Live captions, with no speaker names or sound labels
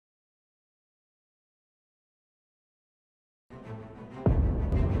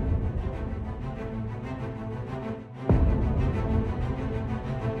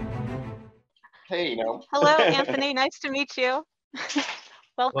Hey, Noam. Hello, Anthony. Nice to meet you.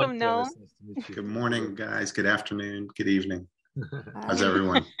 Welcome, Noam. Nice to meet you. Good morning, guys. Good afternoon. Good evening. How's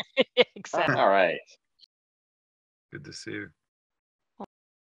everyone? Exactly. All right. Good to see you.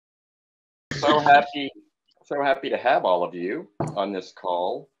 So happy to have all of you on this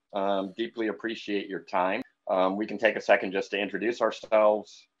call. Deeply appreciate your time. We can take a second just to introduce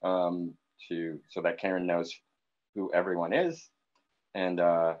ourselves so that Karen knows who everyone is. And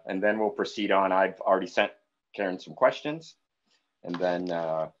then we'll proceed on. I've already sent Karen some questions, and then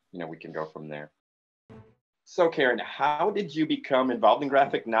we can go from there. So Karen, how did you become involved in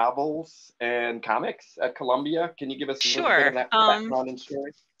graphic novels and comics at Columbia? Can you give us a little bit of that background and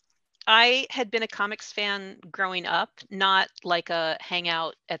story? I had been a comics fan growing up, not like a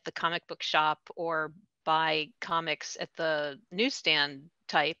hangout at the comic book shop or buy comics at the newsstand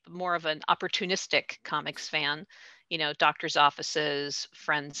type, more of an opportunistic comics fan, doctor's offices,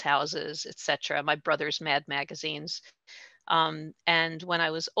 friends' houses, etc. My brother's Mad magazines. And when I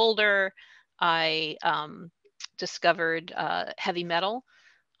was older, I discovered heavy metal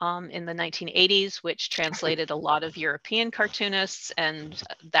in the 1980s, which translated a lot of European cartoonists, and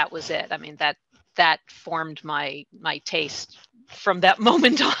that was it. I mean, that formed my taste from that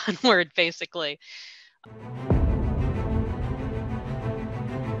moment onward, basically.